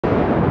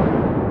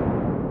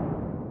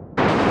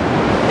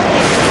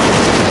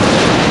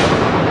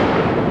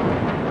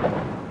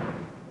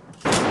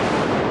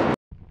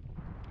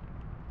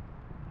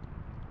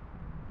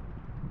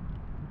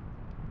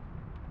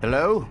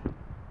Hello?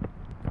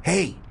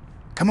 Hey,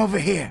 come over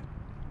here.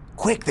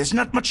 Quick, there's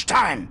not much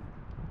time.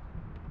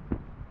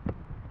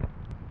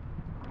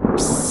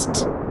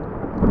 Psst.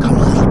 Come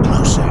a little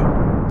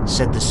closer,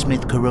 said the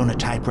Smith Corona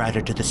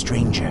typewriter to the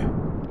stranger.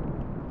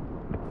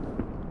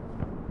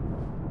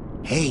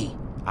 Hey,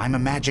 I'm a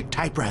magic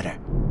typewriter.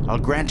 I'll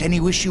grant any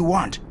wish you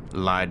want,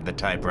 lied the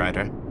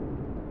typewriter.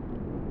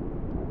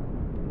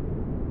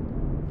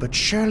 But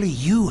surely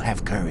you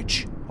have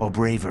courage, or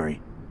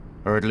bravery,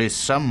 or at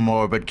least some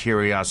morbid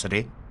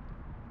curiosity.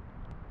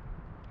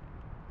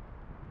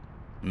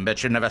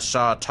 Bet you never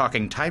saw a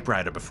talking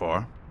typewriter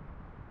before.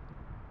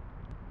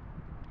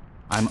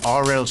 I'm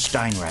R.L.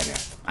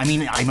 Steinwriter.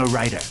 I'm a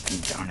writer.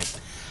 Darn it.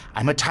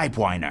 I'm a type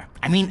whiner.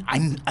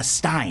 I'm a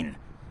Stine.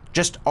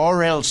 Just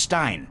R.L.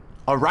 Stine.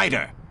 A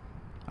writer.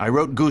 I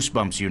wrote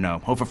Goosebumps, you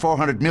know. Over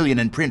 400 million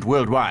in print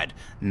worldwide.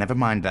 Never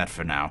mind that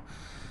for now.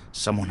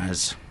 Something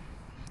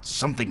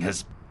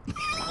has...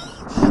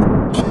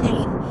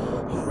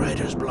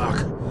 Writer's block.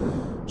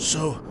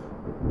 So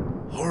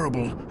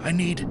horrible. I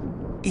need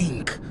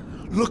ink.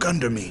 Look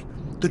under me.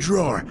 The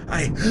drawer.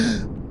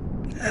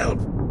 Help.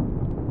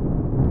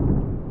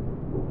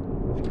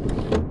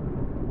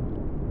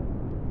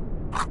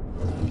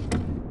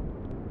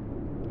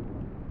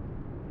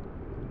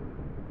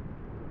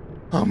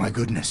 Oh my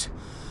goodness.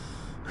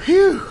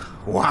 Phew.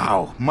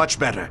 Wow, much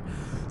better.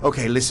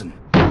 Okay, listen.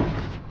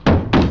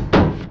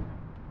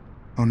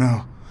 Oh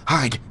no.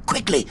 Hide,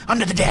 quickly,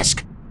 under the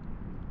desk.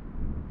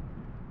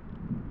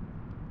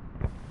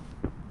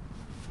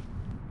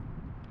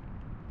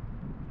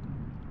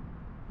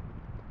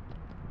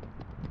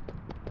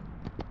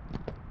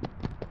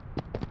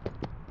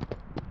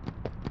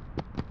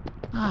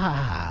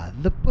 Ah,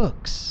 the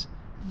books.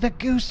 The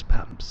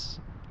Goosebumps.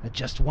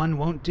 Just one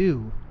won't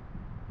do.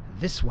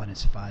 This one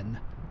is fun.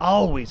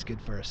 Always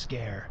good for a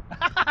scare.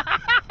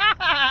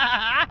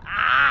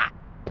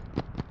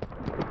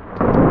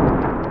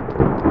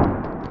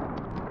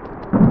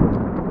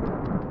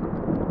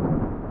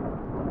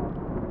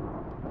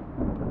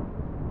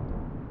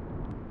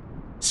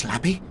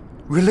 Slappy?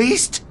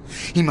 Released?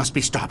 He must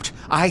be stopped.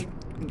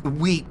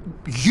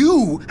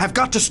 You have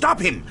got to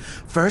stop him!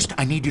 First,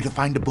 I need you to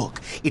find a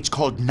book. It's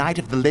called Night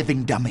of the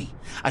Living Dummy.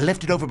 I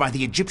left it over by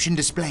the Egyptian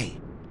display.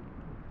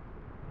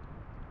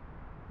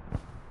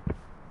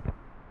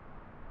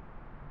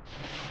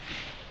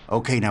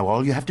 Okay, now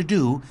all you have to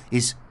do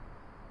is...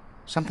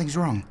 Something's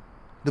wrong.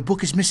 The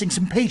book is missing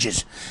some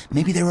pages.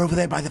 Maybe they're over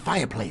there by the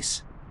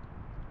fireplace.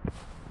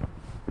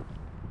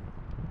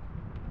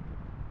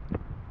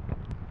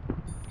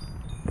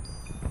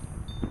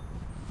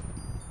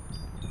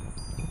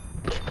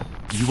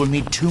 You will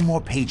need 2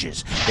 more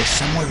pages. They're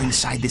somewhere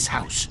inside this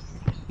house.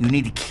 You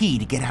need a key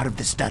to get out of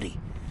the study.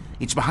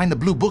 It's behind the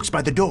blue books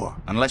by the door.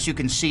 Unless you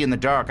can see in the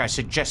dark, I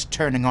suggest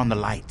turning on the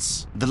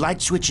lights. The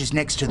light switch is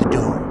next to the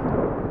door.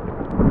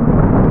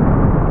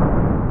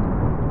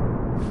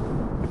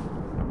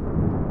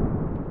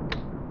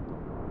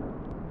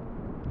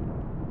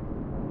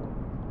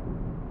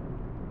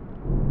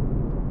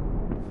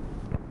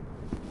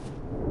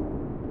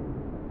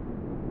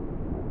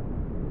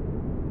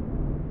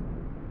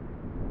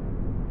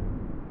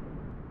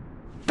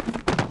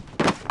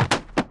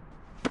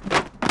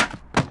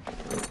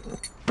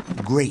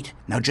 Great.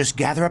 Now just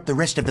gather up the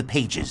rest of the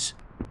pages.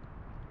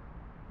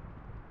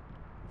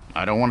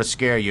 I don't want to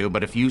scare you,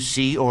 but if you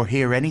see or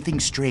hear anything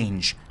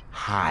strange,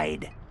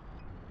 hide.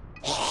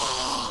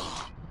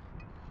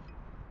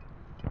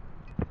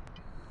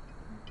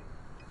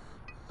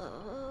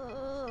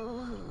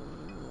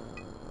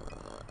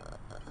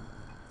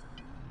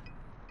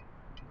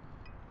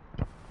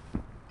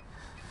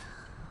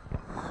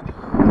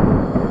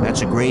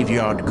 That's a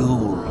graveyard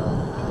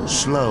ghoul.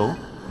 Slow,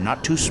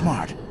 not too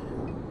smart.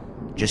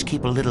 Just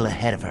keep a little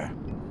ahead of her.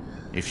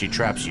 If she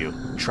traps you,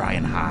 try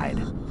and hide.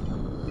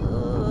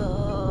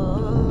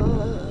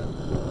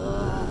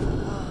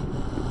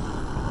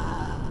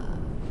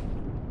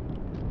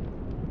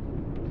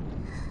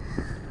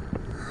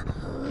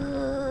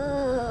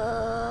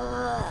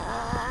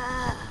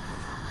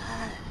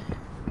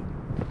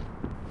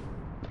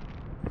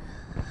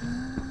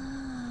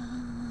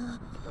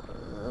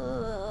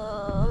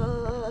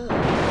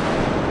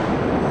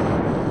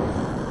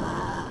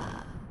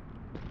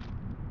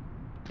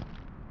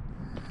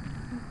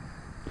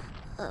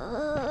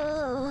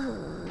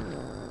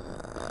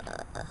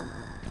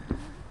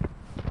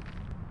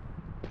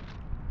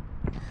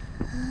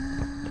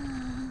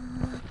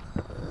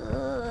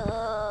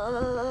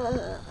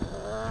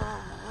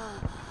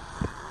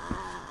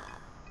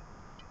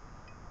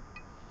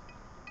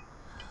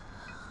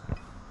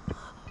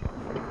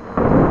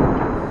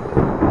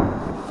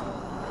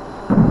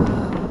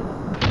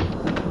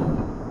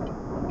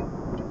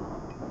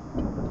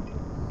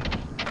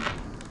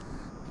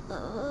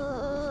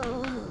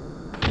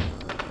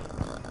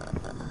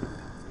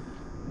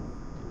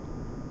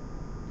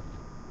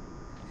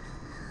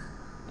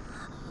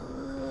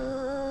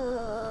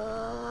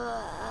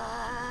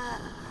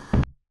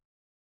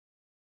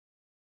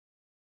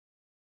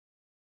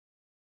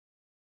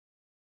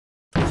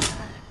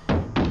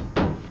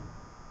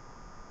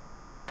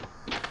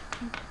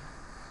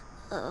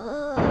 It's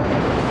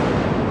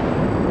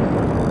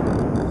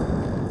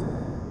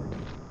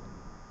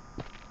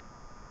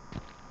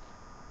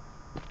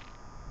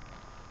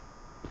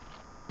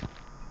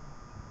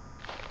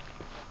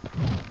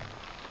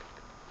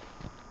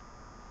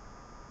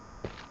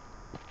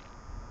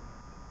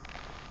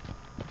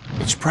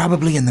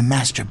probably in the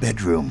master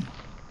bedroom.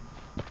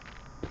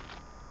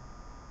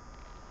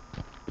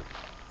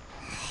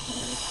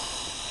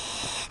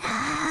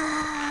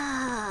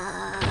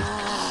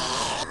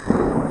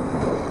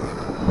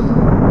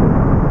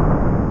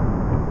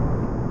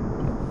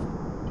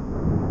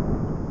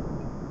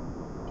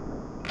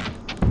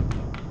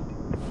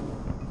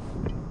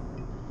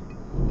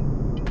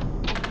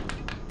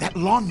 That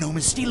lawn gnome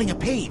is stealing a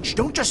page.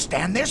 Don't just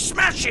stand there,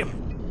 smash him!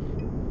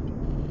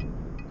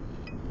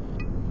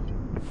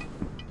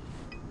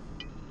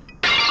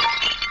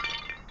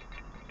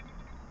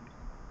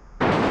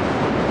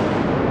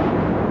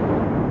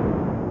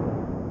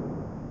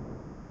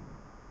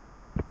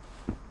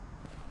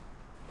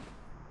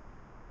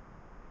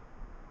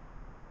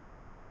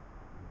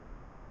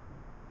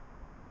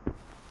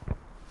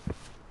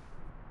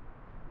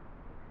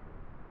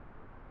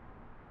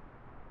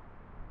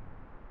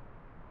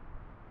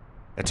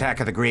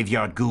 Attack of the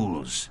Graveyard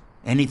Ghouls.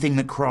 Anything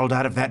that crawled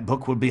out of that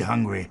book will be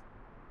hungry.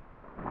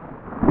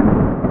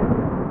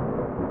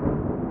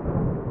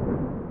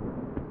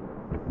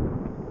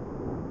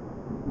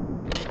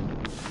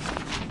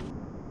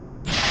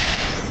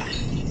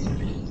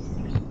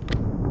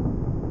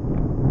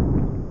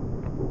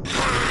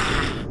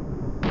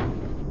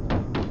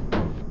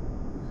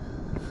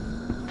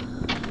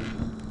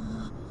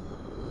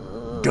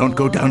 Don't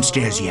go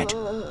downstairs yet.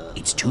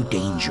 It's too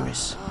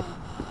dangerous.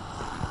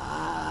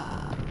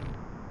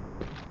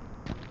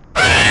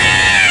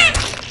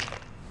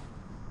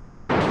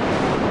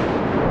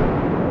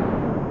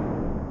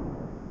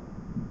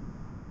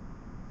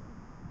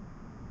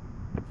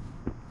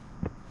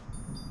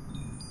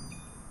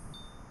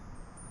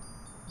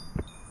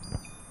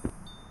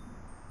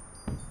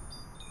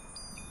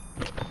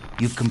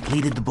 You've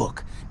completed the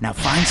book. Now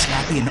find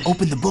Slappy and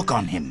open the book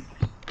on him.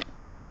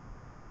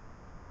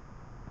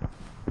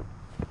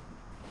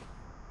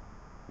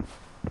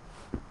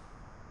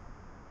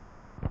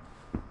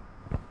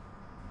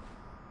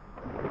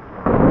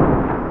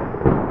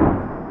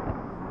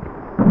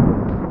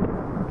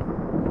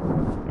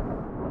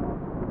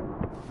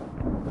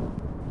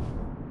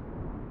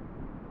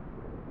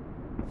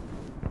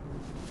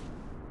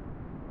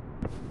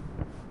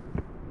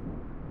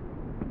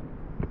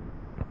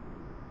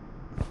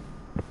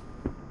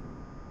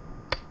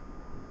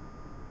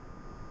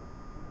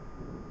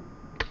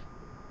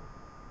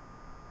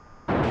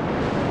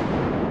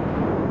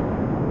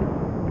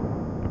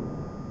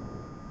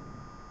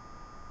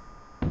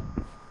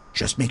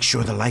 Just make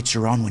sure the lights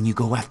are on when you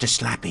go after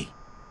Slappy.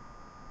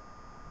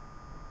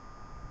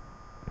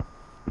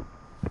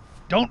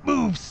 Don't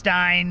move,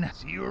 Stine.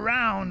 See you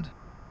around.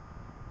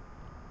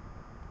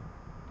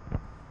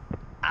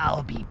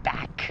 I'll be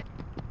back.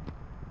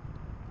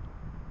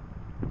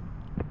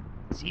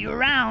 See you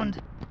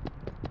around.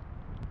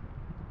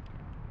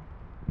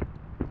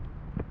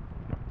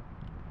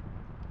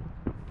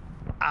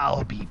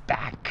 I'll be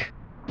back.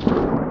 You're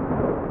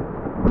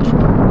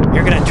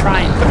gonna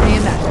try and put me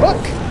in that book?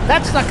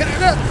 That's not gonna...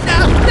 No!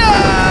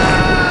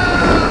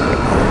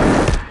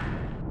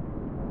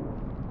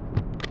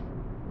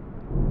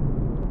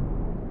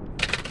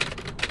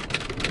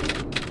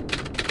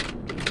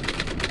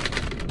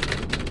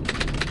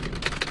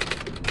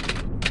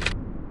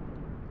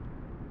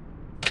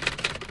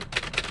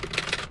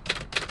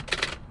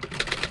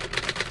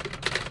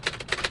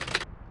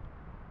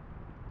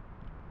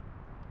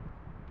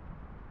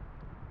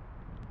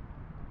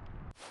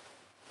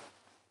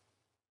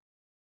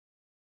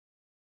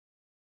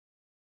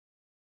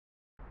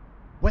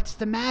 What's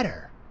the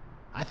matter?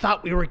 I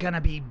thought we were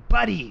gonna be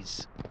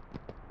buddies.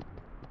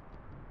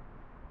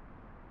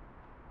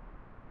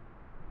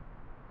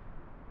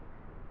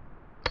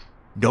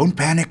 Don't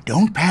panic,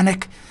 don't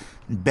panic.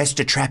 Best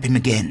to trap him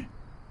again.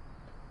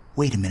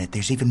 Wait a minute,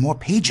 there's even more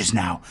pages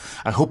now.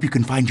 I hope you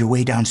can find your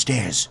way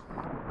downstairs.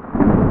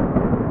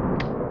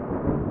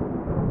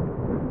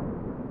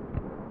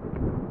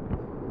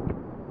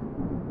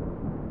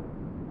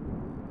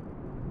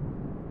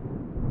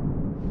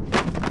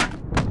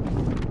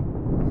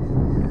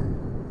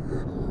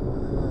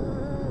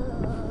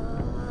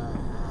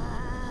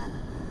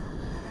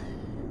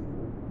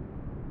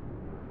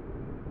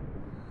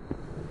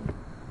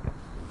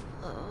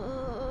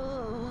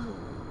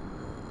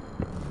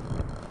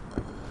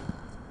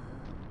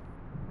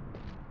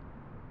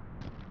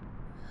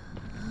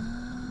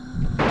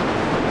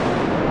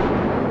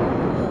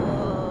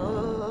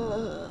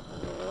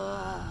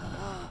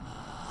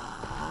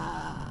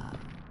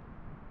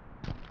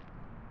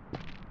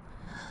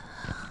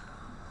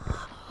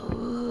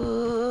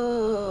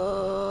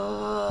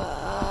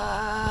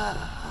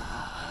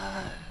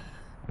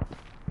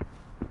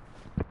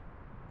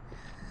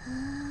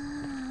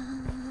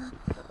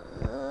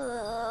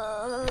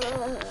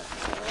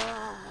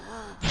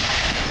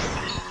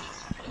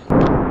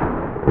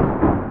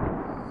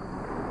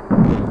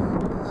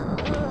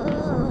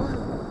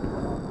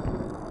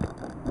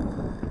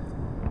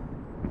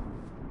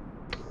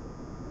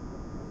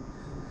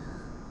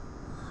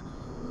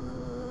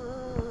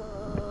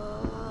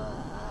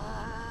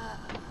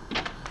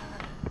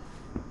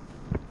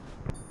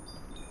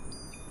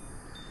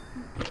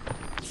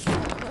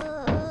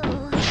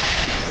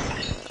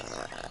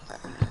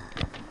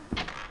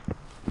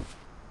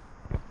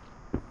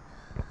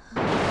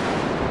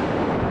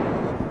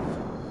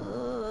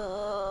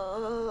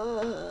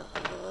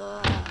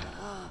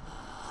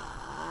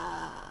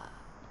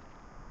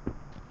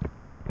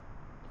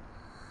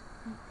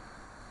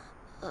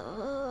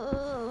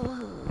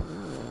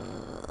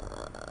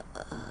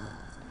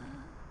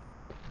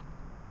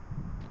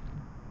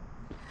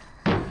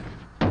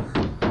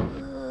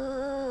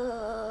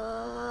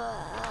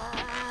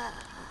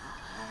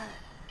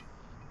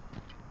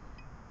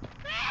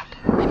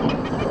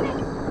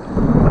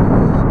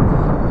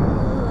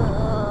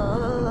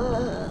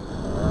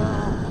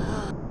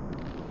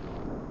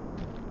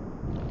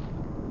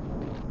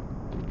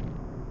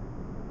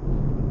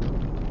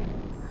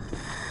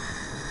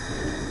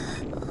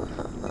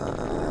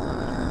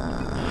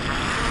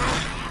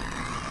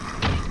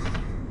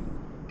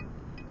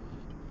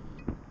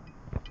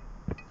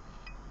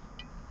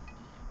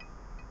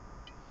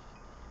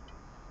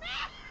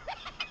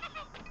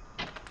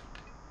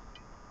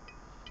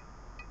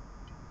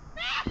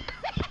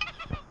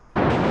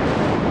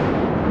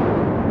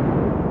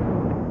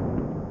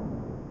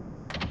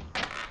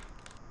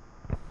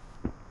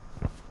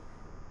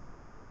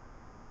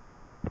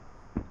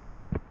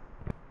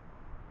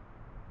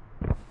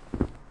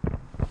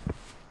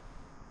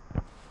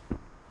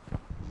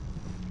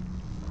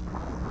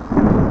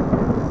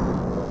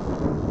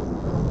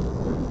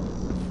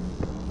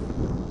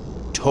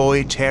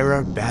 toy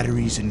terror,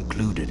 batteries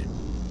included.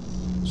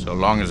 So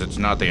long as it's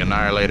not the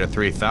Annihilator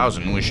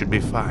 3000, we should be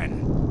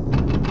fine.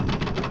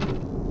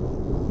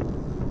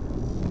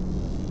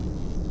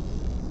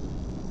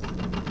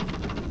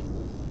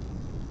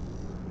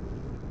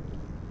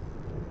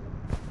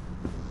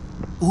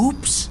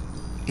 Oops!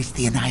 It's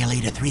the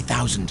Annihilator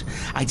 3000.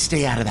 I'd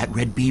stay out of that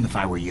red beam if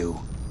I were you.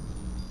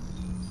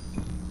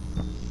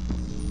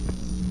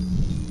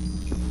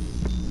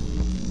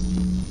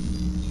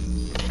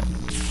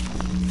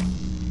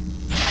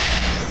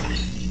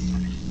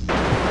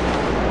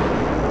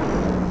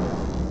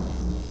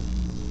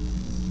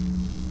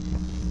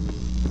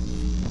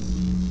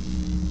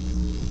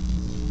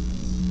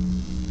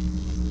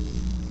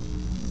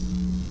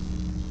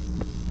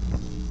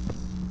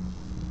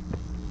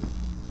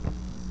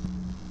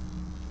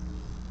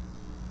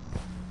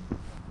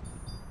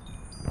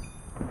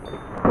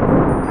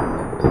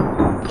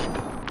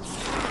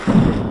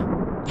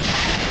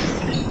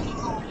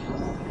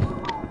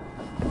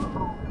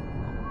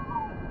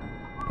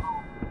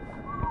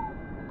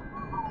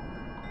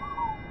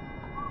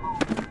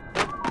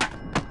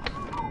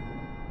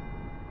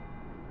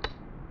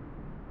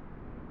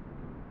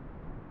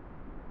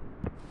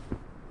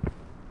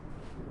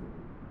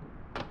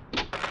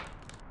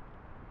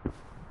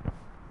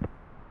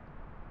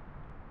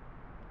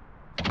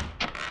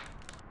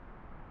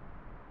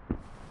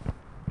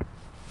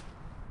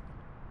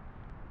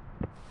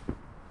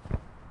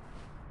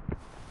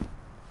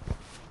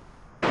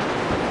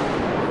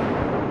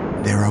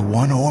 There are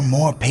one or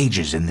more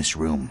pages in this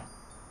room.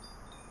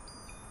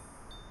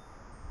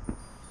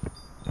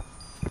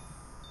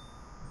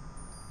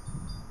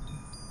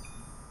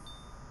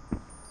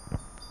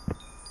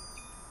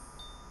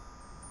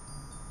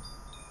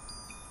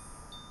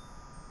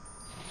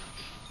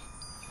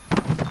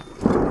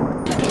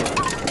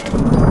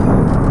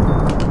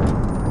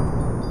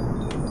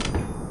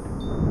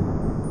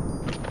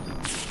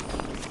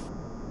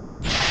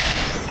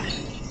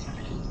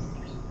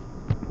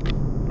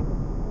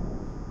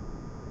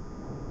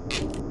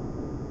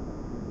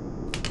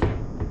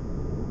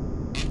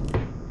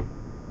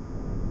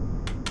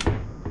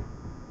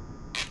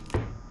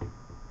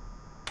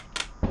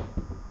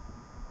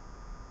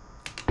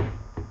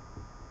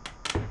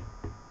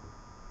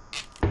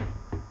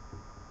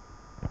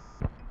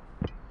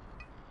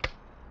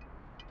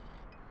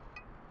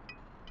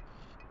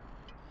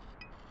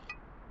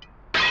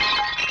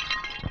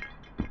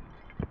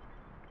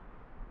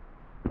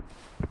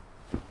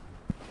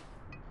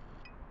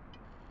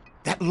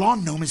 That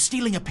lawn gnome is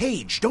stealing a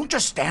page. Don't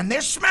just stand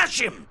there, smash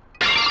him!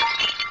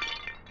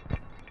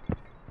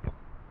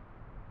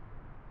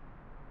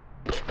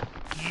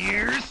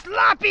 Here's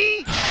Slappy!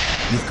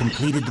 You've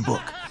completed the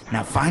book.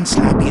 Now find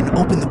Slappy and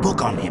open the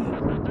book on him.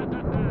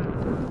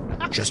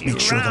 Just make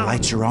sure the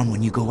lights are on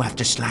when you go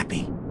after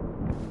Slappy.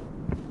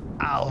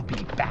 I'll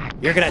be back.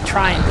 You're gonna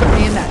try and put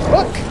me in that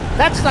book?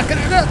 That's not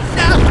gonna... No!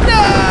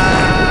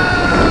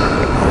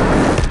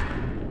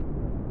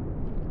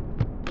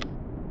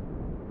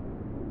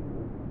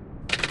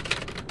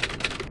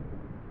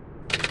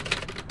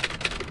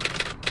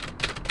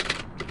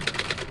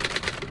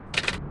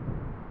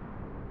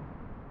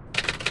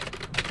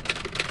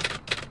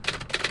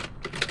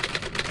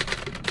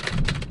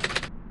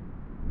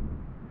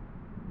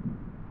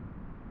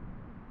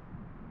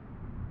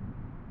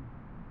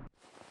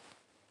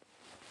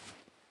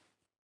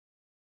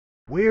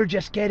 We're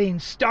just getting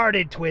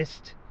started,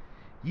 Twist.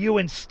 You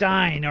and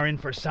Stine are in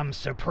for some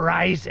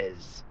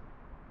surprises.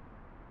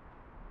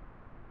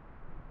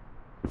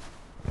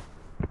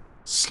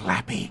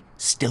 Slappy,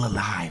 still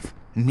alive.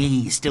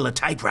 Me, still a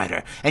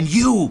typewriter. And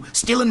you,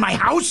 still in my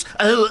house?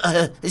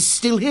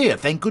 Still here,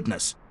 thank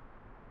goodness.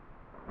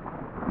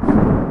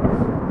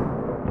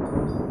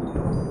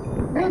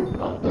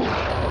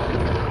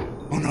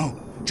 Oh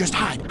no, just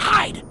hide,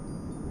 hide!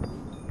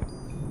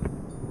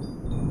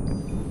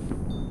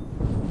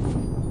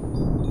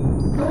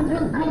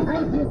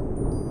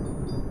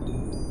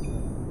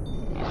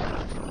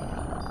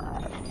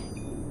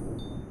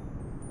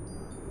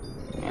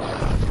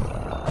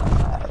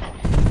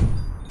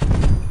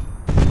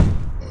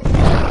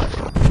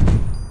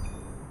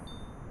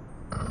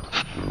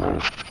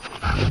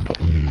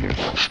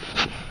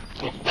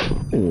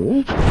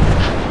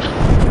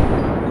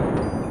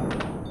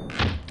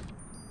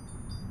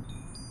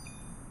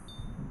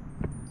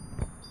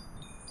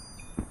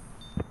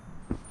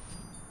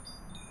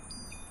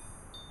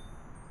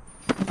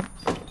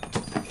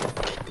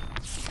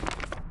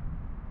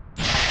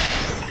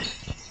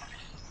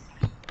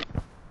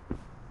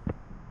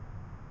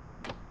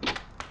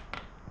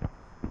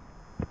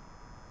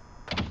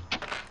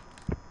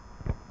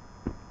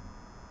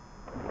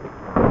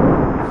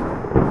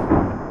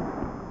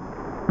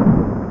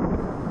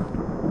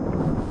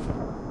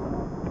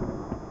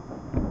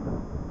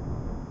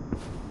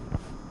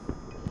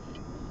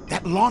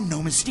 That lawn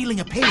gnome is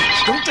stealing a page.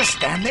 Don't just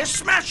stand there,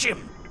 smash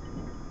him!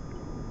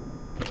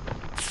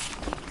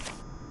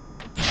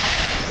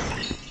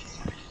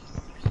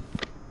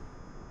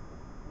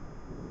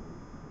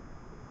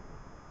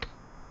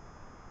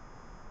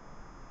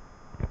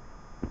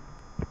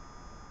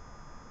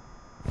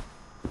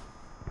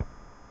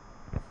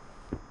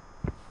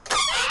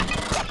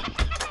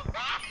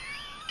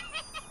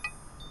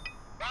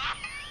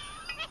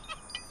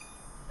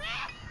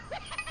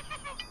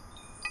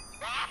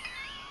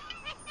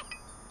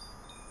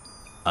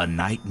 A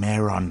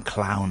Nightmare on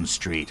Clown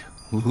Street.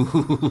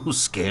 Ooh,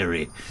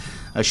 scary.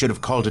 I should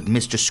have called it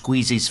Mr.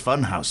 Squeezy's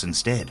Funhouse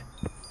instead.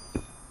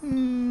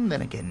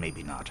 Then again,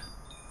 maybe not.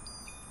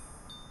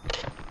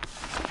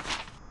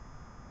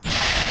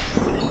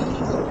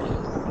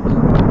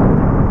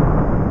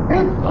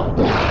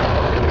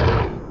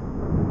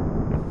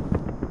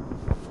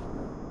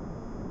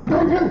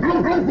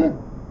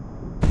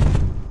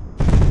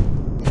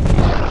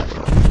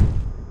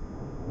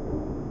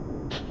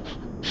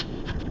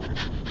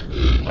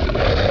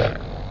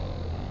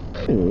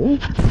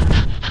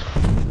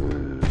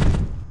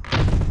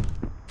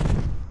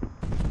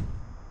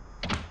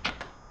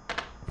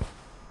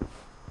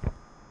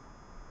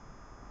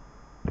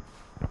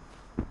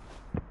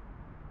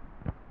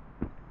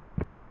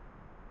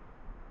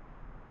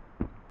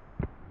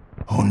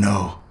 Oh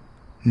no,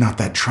 not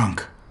that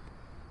trunk.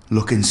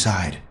 Look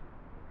inside.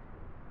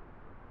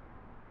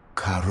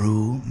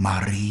 Karu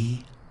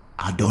Mari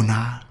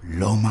Adona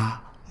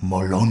Loma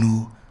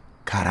Molonu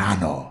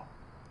Karano.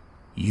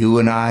 You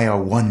and I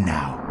are one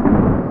now.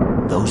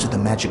 Those are the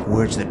magic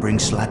words that bring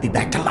Slappy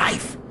back to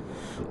life.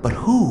 But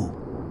who?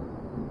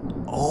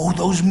 Oh,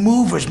 those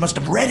movers must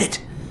have read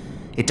it.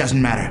 It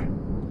doesn't matter.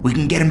 We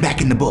can get him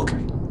back in the book,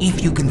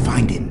 if you can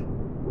find him.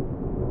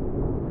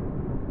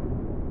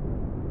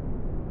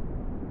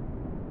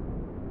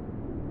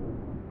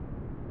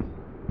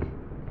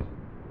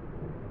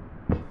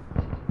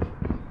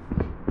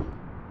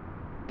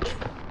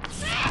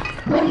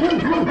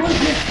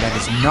 That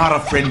is not a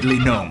friendly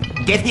gnome.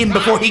 Get him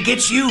before he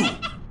gets you!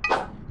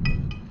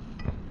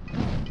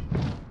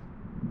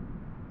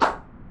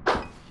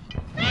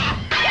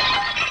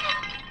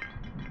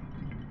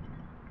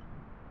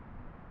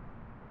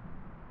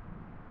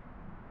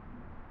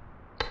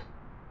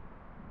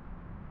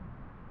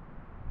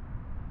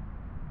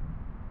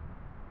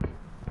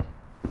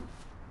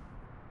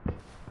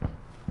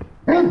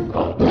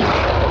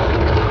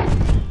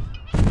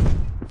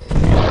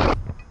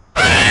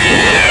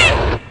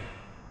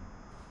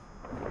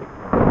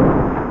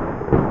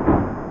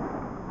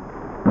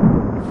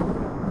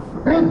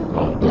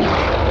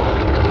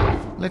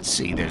 Let's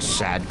see, there's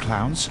sad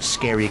clowns,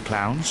 scary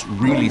clowns,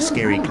 really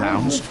scary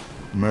clowns.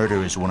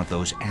 Murder is one of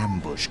those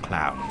ambush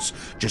clowns.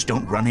 Just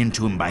don't run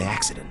into him by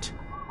accident.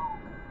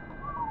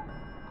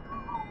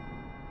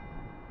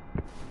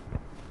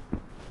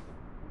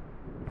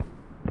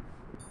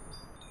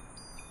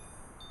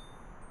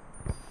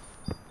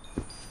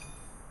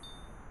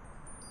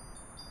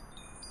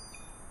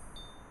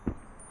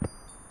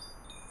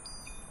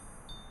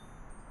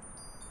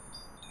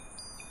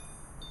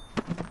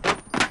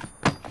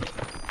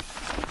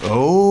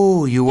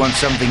 Oh, you want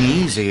something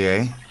easy,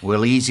 eh?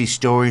 Well, easy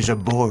stories are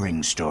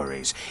boring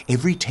stories.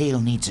 Every tale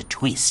needs a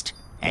twist,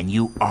 and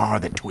you are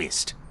the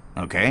twist,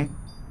 okay?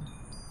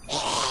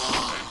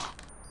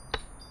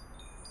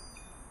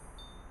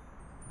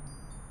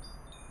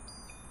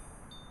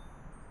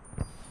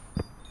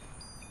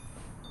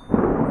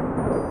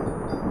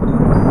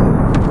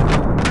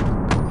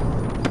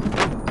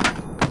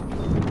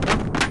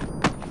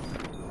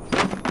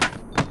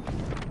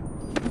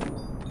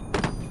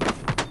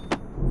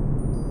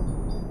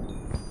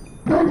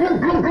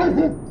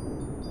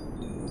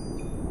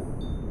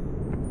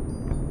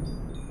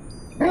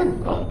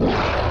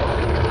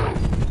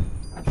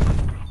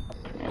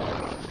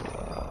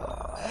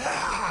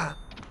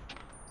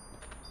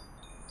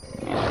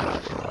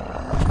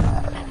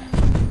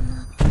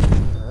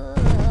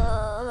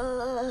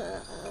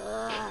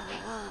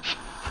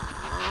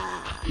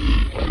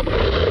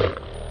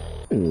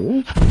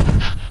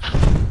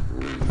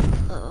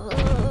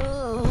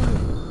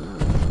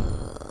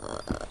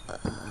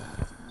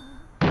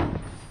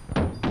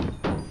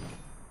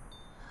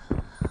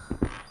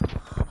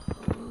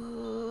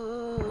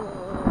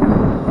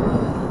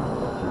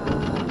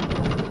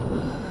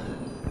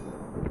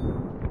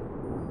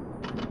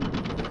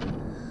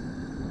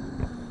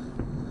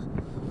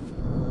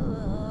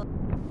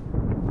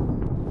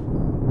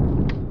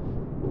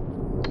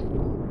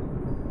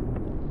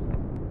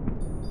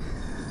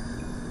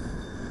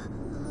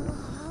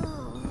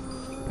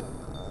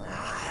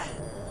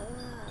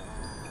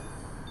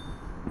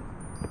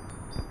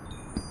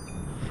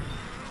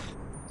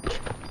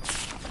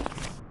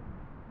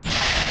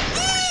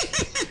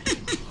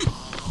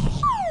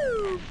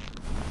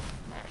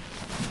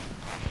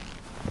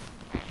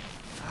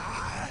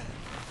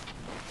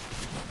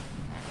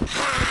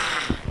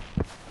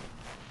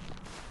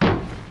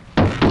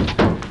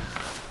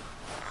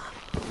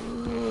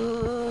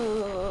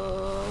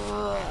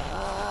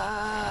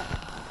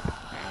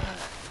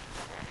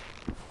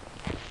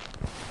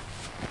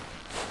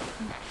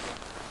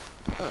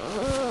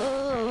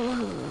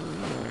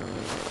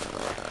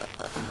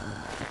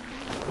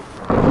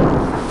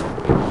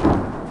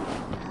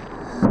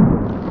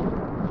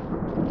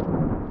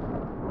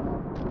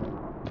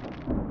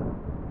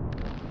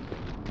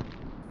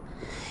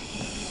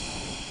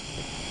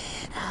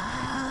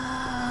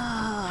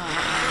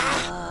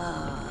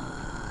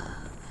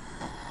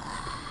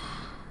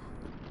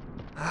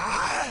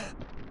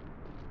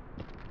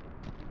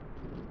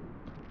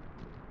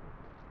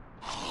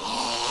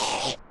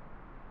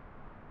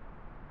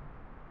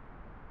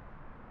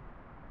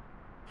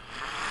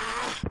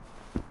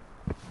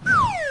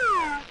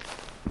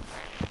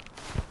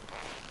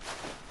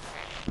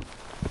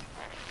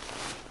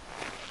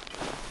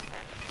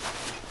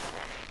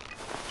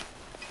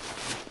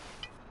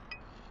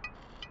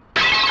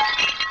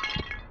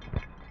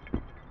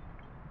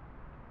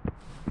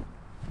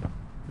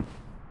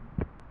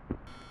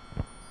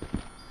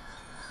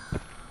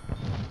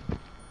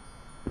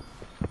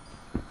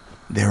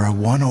 are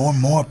one or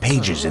more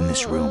pages in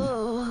this room.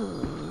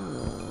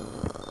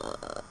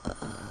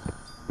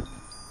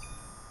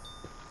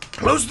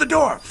 Close the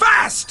door,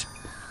 fast!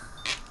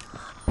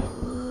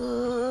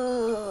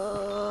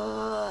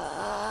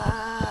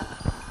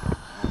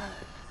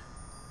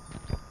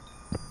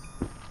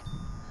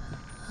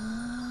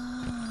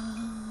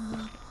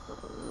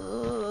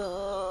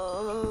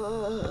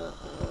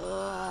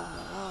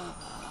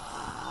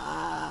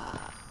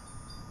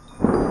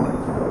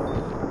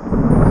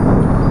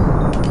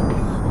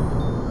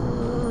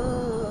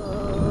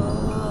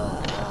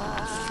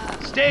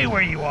 Stay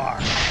where you are.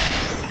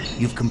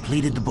 You've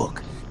completed the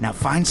book. Now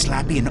find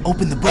Slappy and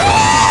open the book.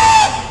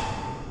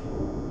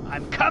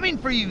 I'm coming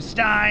for you,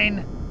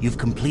 Stine. You've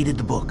completed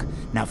the book.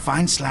 Now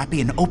find Slappy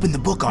and open the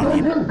book on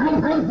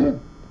him.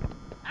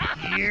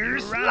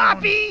 Here's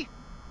Slappy.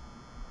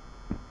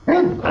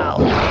 I'll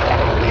be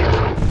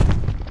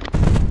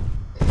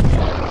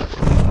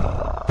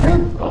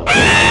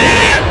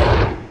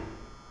back.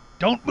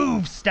 Don't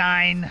move,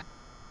 Stine.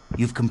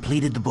 You've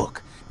completed the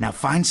book. Now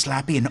find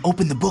Slappy and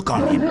open the book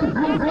on him.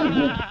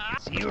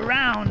 See you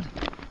around.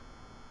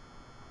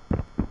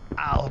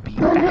 I'll be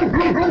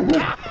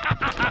back.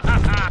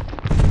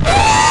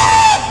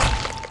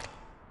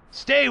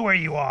 Stay where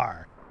you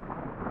are.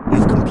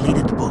 You've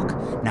completed the book.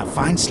 Now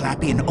find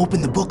Slappy and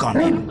open the book on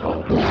him.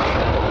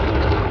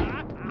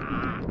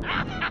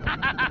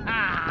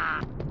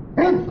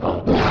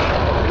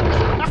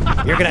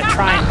 You're gonna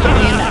try and put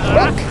me in that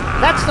book?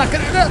 That's not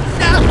gonna...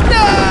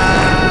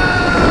 No!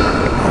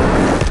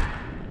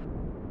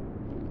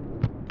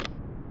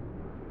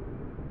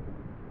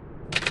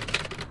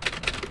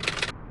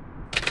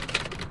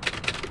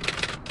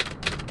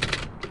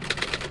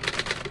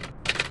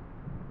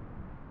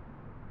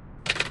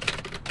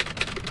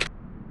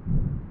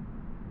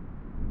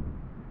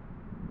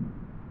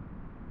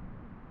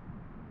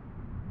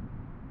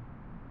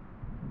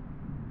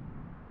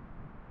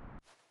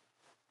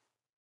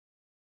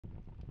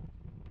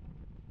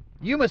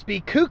 You must be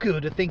cuckoo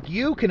to think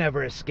you can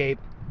ever escape.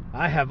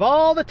 I have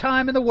all the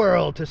time in the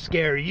world to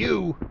scare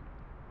you.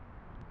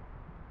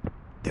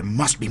 There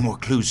must be more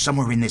clues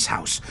somewhere in this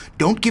house.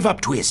 Don't give up,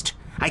 Twist.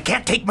 I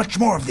can't take much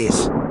more of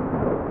this.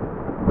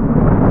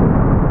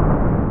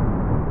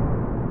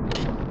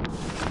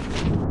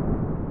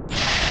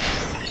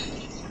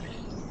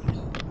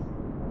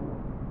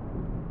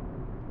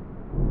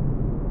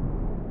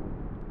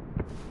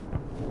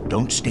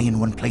 Don't stay in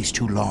one place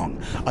too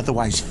long,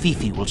 otherwise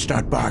Fifi will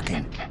start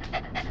barking.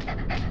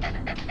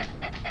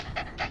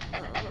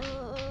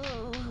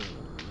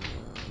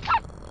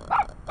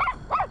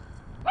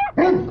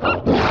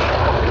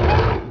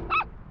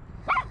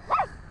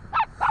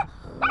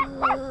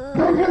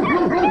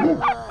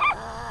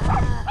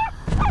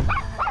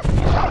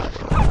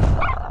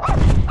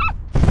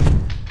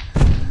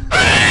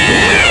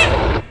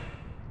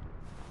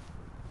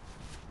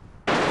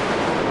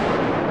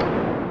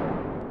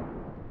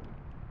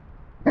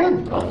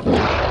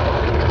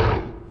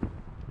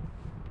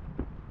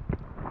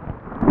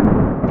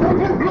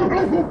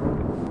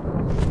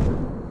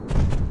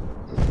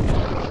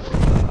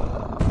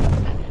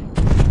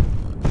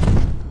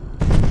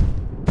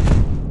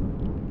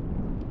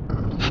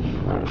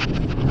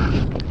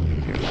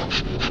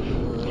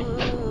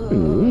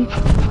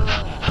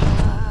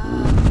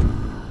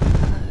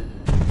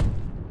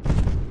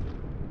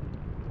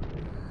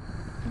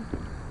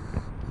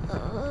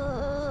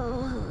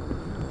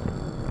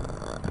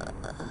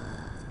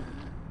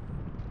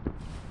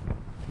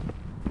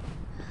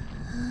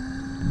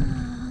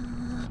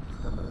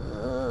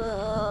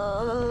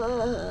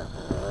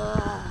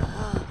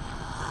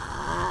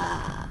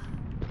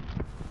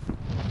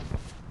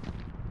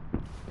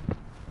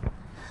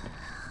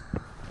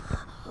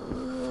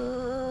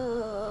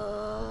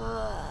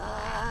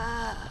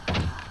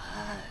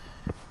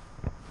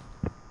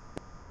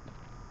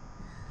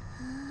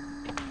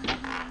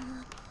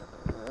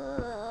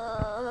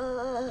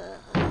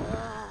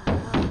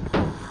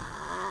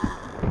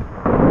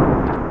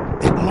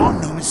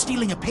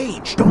 Stealing a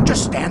page. Don't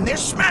just stand there,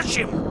 smash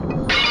him!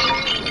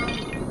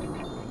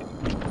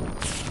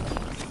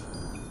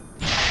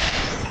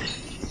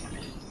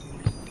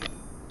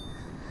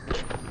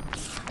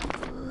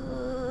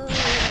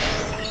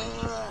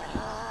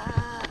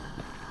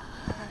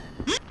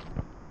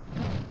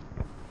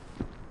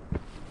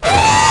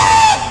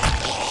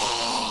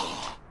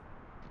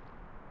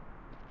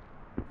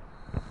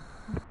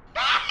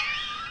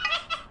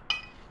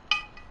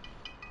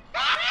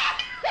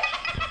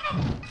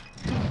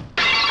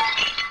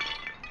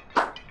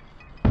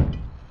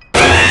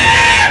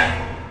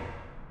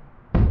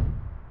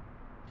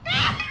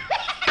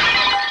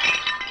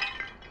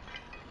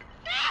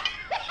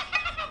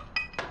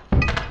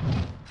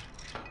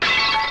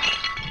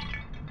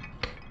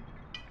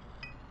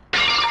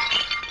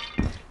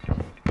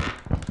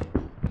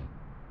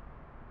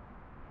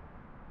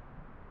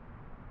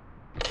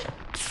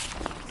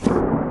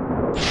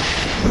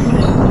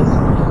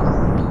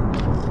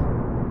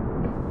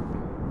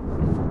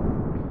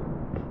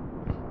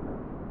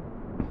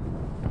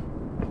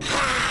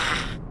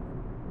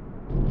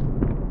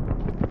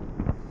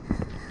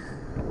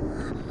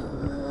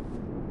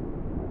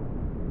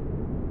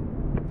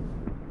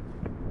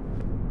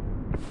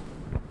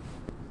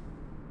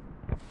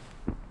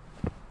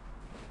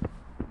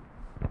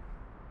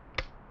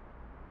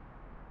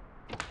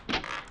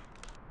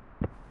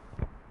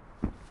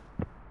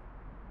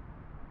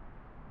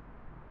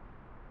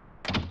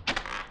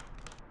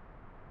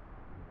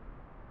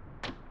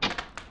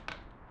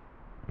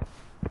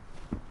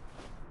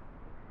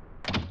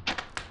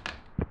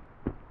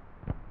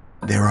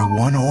 There are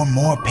one or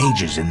more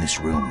pages in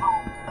this room.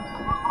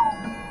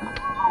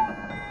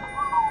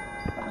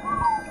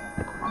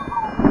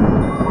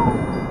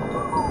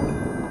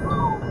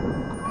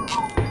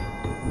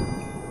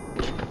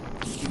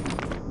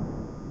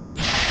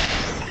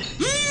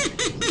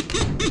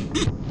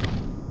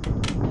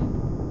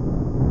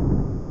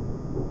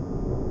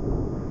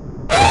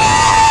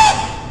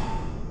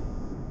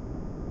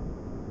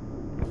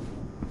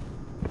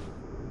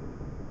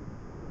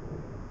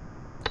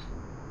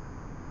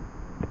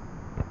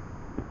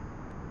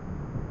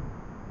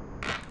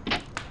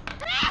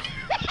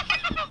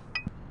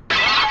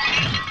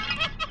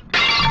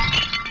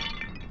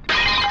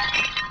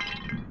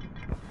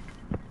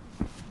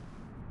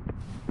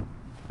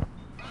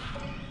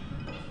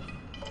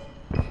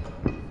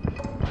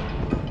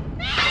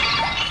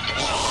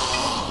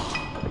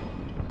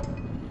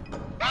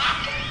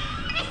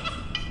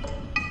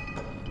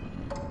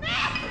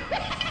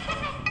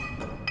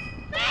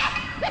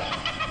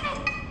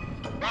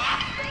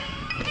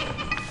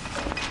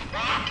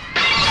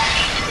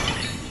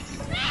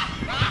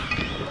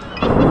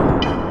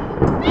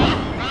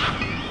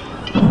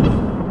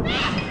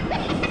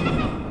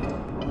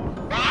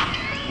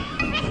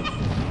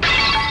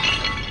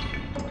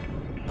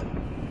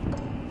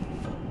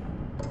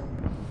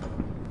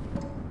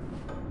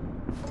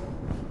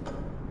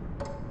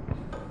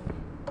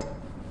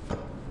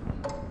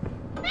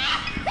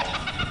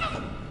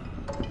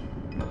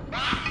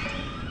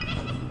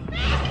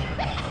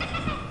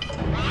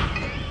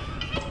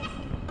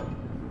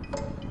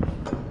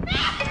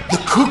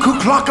 Cuckoo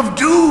Clock of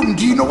Doom!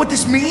 Do you know what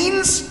this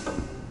means?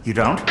 You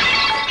don't?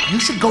 You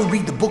should go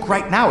read the book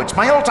right now. It's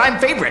my all-time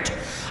favorite.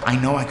 I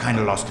know I kind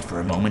of lost it for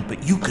a moment,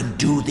 but you can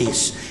do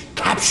this.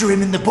 Capture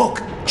him in the book.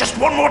 Just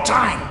one more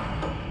time.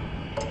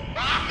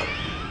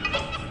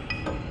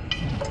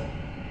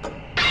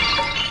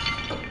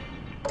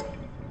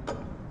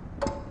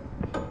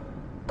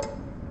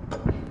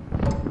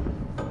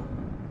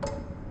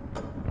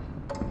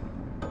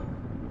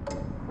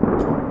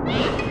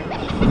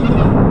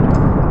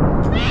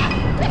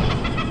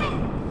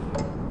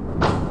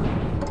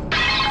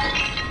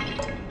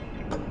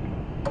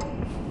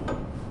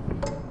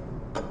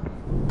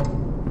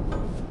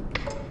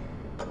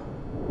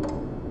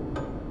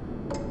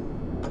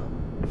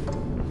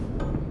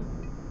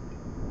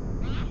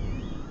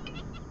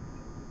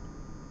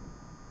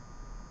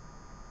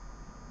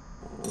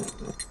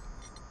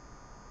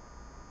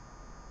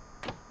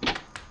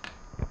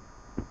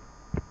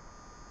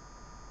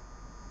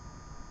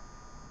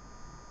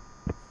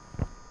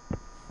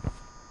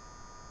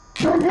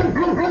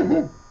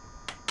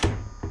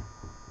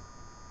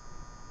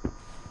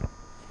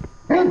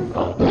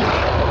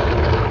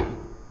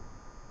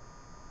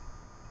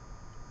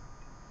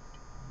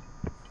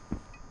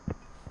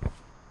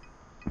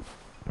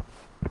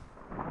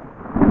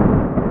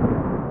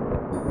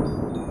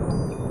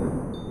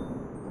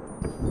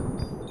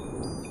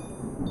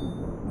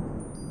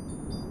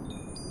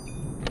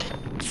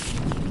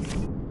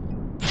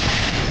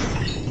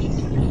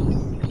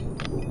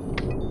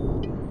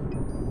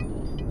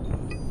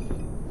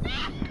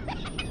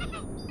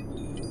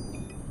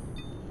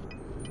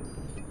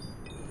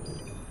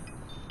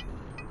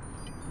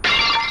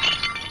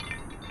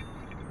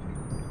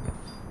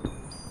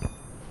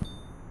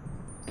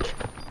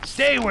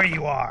 Stay where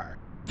you are.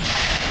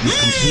 You've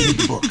completed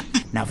the book.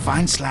 Now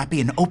find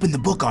Slappy and open the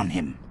book on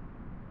him.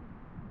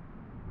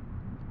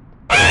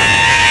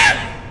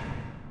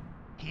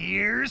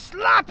 Here's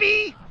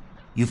Slappy!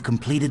 You've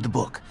completed the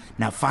book.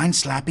 Now find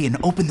Slappy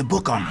and open the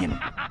book on him.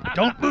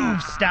 Don't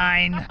move,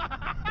 Stine.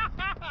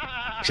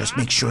 Just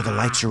make sure the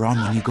lights are on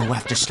when you go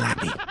after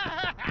Slappy.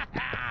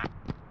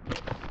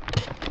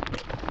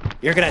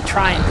 You're gonna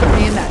try and put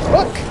me in that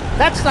book?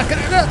 That's not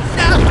gonna...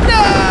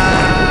 No!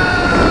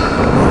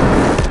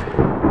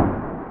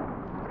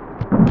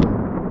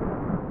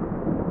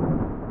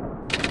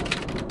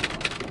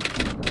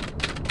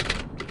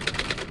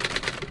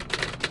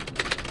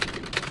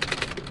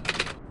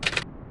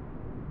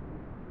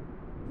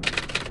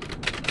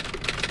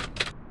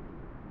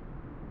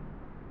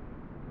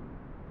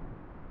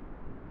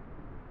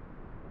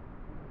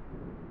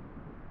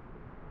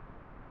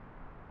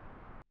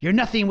 You're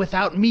nothing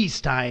without me,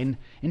 Stine.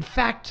 In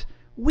fact,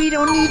 we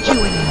don't need you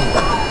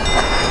anymore.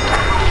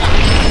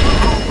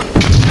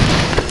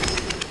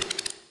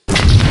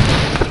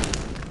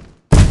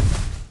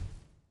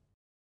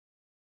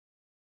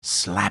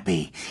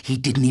 Slappy, he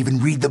didn't even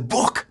read the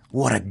book.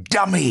 What a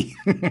dummy.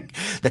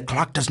 The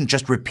clock doesn't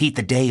just repeat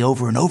the day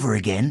over and over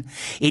again.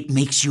 It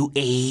makes you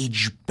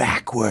age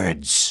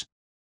backwards.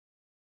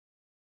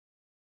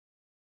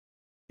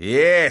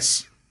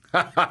 Yes.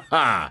 Ha ha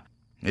ha.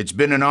 It's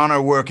been an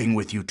honor working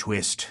with you,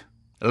 Twist.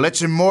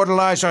 Let's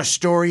immortalize our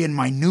story in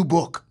my new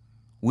book.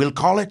 We'll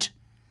call it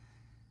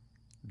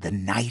The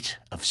Night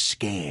of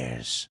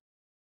Scares.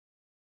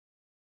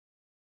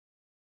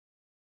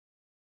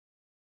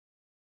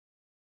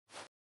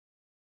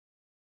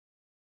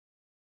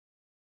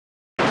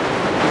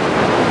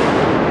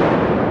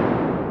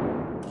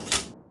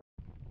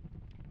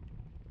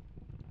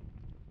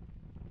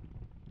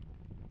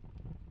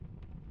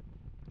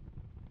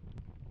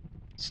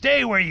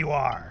 Stay where you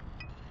are.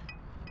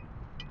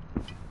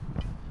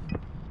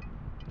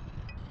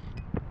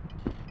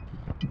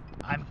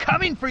 I'm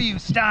coming for you,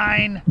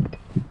 Stine.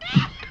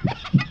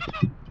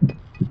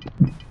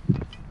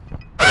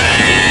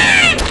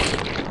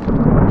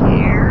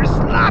 Here's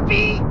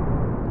Slappy.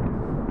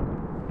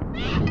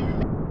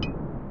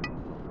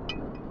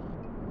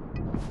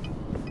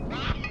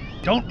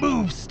 Don't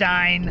move,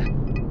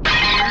 Stine.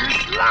 Here's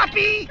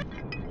Slappy.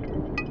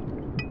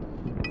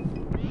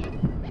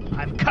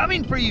 I'm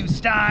coming for you,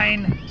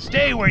 Stine.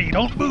 Stay where you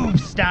don't move,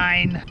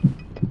 Stine.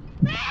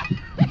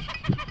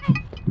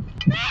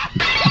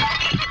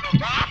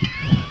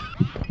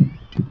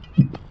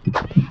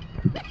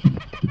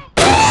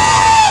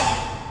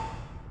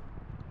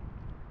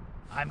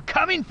 I'm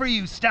coming for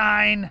you,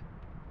 Stine.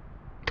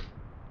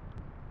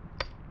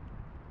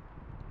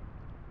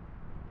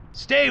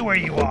 Stay where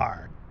you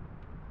are.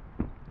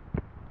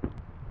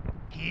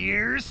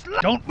 Here's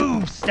Don't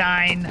move,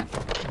 Stine.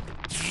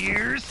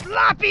 Here's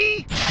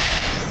Slappy.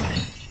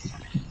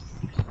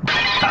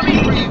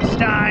 Coming for you,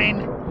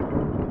 Stine.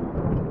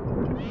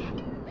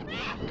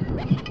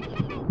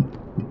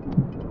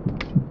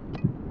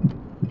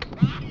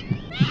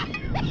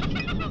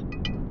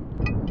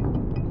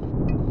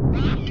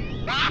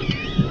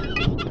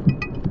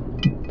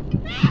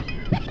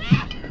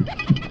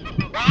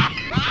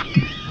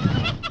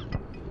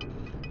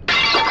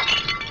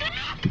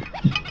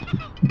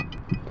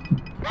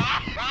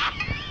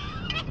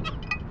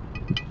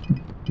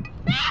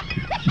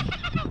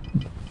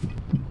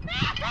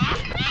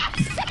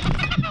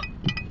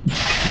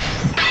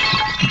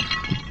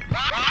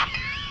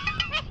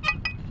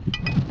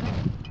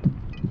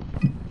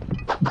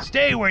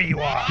 Stay where you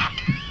are.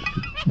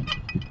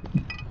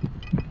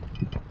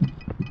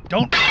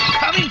 Don't...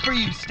 Coming for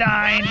you,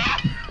 Stine.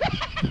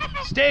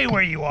 Stay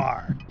where you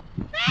are.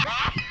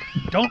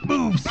 Don't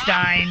move,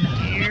 Stine.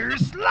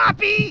 Here's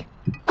Slappy.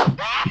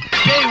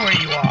 Stay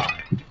where you are.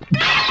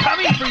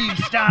 Coming for you,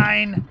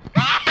 Stine.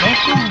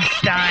 Don't move,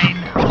 Stine.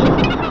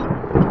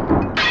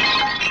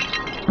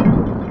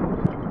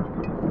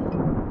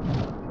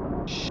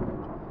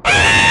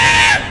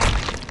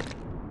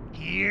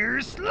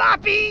 Here's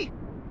Slappy.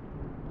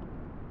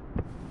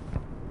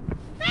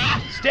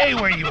 Stay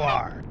where you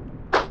are.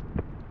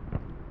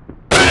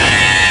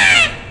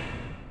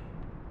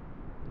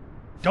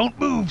 Don't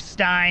move,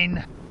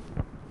 Stine.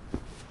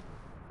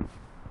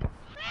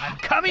 I'm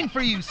coming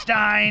for you,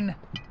 Stine.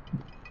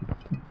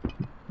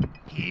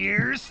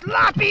 Here's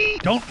Slappy.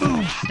 Don't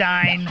move,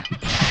 Stine.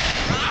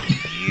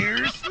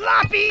 Here's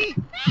Slappy.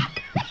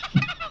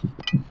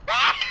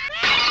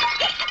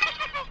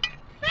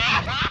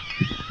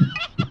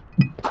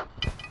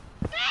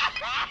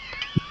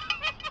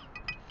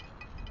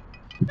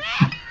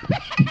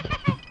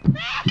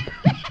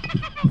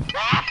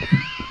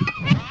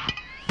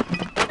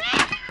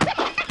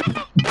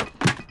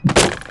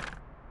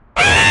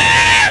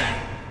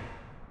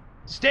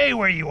 Stay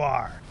where you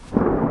are.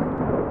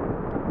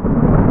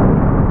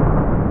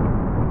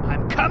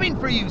 I'm coming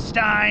for you,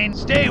 Stine.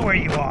 Stay where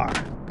you are.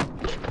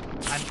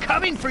 I'm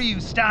coming for you,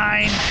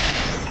 Stine.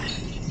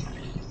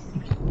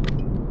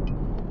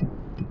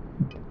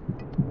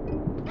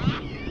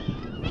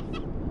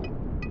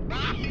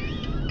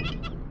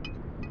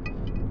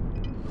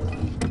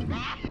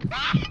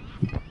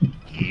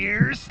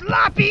 Here's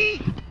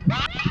Slappy.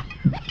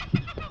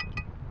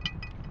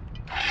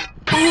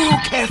 Ooh,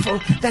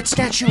 careful! That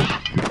statue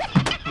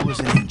was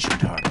an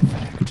ancient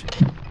artifact.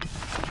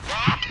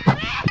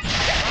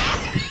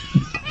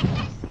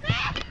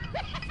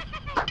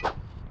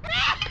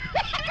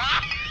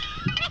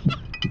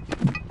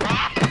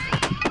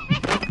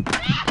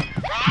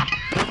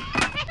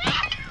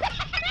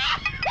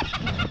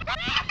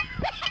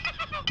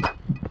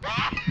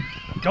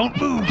 Don't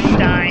move,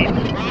 Stine.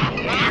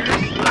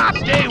 Here's Slappy.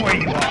 Stay where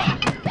you are.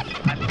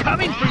 I'm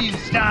coming for you,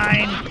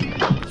 Stine.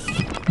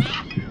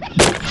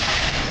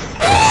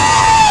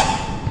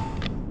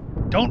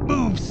 Don't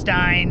move,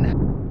 Stine.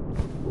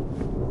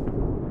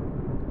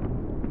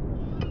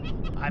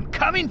 I'm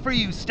coming for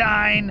you,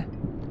 Stine.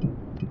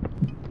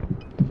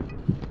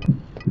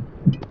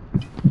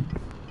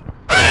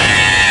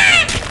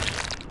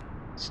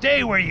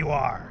 Stay where you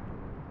are.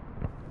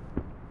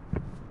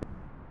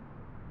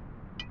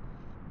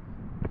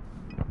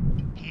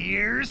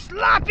 Here's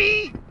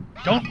Slappy.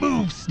 Don't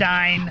move,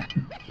 Stine.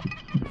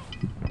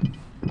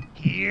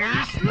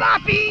 Here's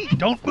Slappy.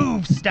 Don't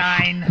move,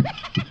 Stine.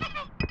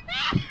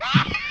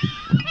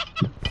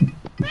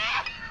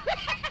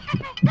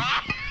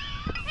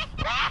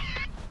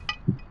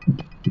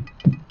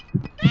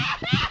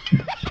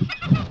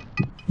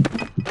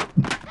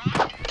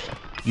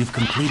 You've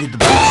completed the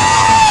book.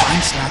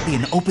 Find Slappy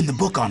and open the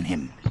book on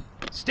him.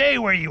 Stay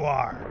where you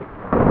are.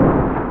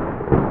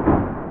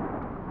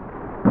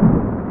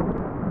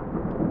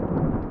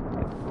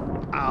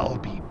 I'll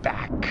be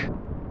back.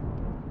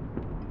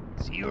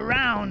 See you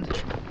around.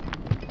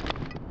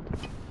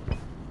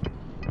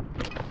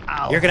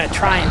 You're gonna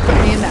try and put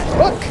me in that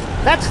book?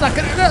 That's not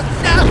gonna...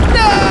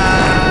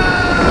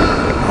 No!